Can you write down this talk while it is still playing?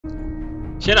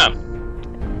Tjena!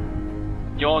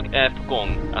 Jag är på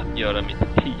gång att göra mitt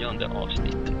 10:e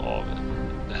avsnitt av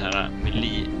det här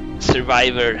Melee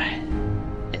Survivor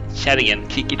kärringen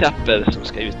Kiki Tapper som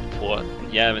ska ut på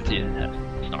äventyr här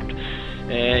snart.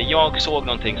 Jag såg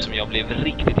någonting som jag blev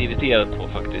riktigt irriterad på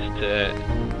faktiskt. Det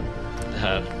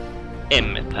här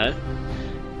M-et här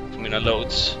på mina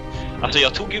loads. Alltså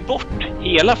jag tog ju bort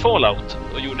hela Fallout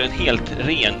och gjorde en helt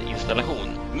ren installation.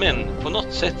 Men på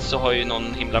något sätt så har ju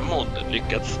någon himla mod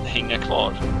lyckats hänga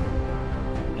kvar.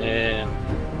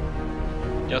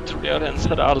 Jag trodde jag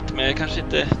rensade allt, men jag kanske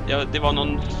inte... det var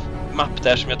någon mapp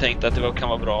där som jag tänkte att det kan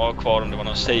vara bra att ha kvar om det var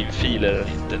någon save-fil eller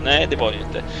inte. Nej, det var det ju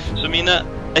inte. Så mina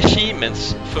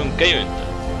achievements funkar ju inte.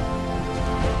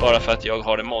 Bara för att jag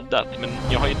har det moddat. Men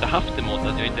jag har ju inte haft det moddat.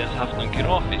 Jag har inte ens haft någon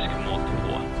grafisk mod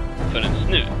på förrän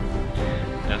nu.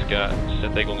 Jag ska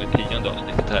sätta igång ett 10:e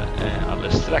avsnitt här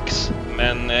alldeles strax.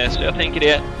 Men så jag tänker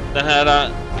det. Den här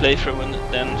playthroughen,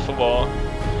 den får vara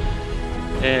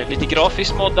lite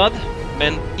grafiskt moddad.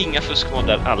 Men inga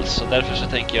fuskmoddar alls. Så därför så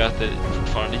tänker jag att det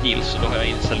fortfarande gills. Så då har jag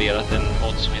installerat en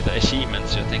mod som heter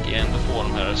Achievements. Så jag tänker ändå få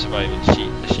de här survival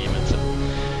achievementsen.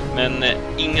 Men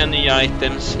inga nya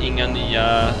items, inga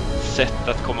nya sätt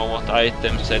att komma åt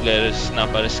items eller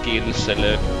snabbare skills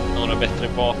eller några bättre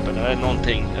vapen eller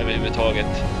någonting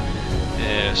överhuvudtaget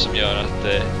som gör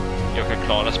att jag kan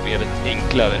klara spelet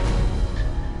enklare.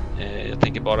 Jag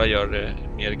tänker bara göra det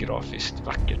mer grafiskt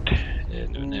vackert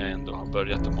nu när jag ändå har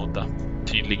börjat att modda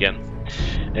tydligen.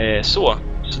 Så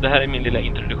det här är min lilla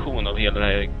introduktion av hela det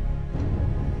här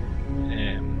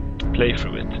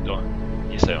playthroughet då,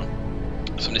 gissar jag.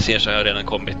 Som ni ser så har jag redan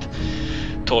kommit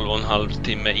 12,5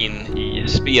 timme in i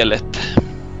spelet.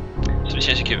 Så det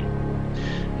känns ju kul.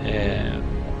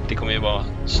 Det kommer ju vara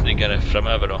snyggare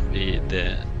framöver då vid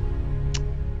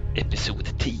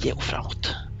episod 10 och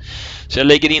framåt. Så jag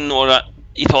lägger in några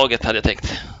i taget hade jag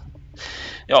tänkt.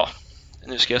 Ja,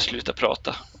 nu ska jag sluta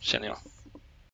prata, känner jag.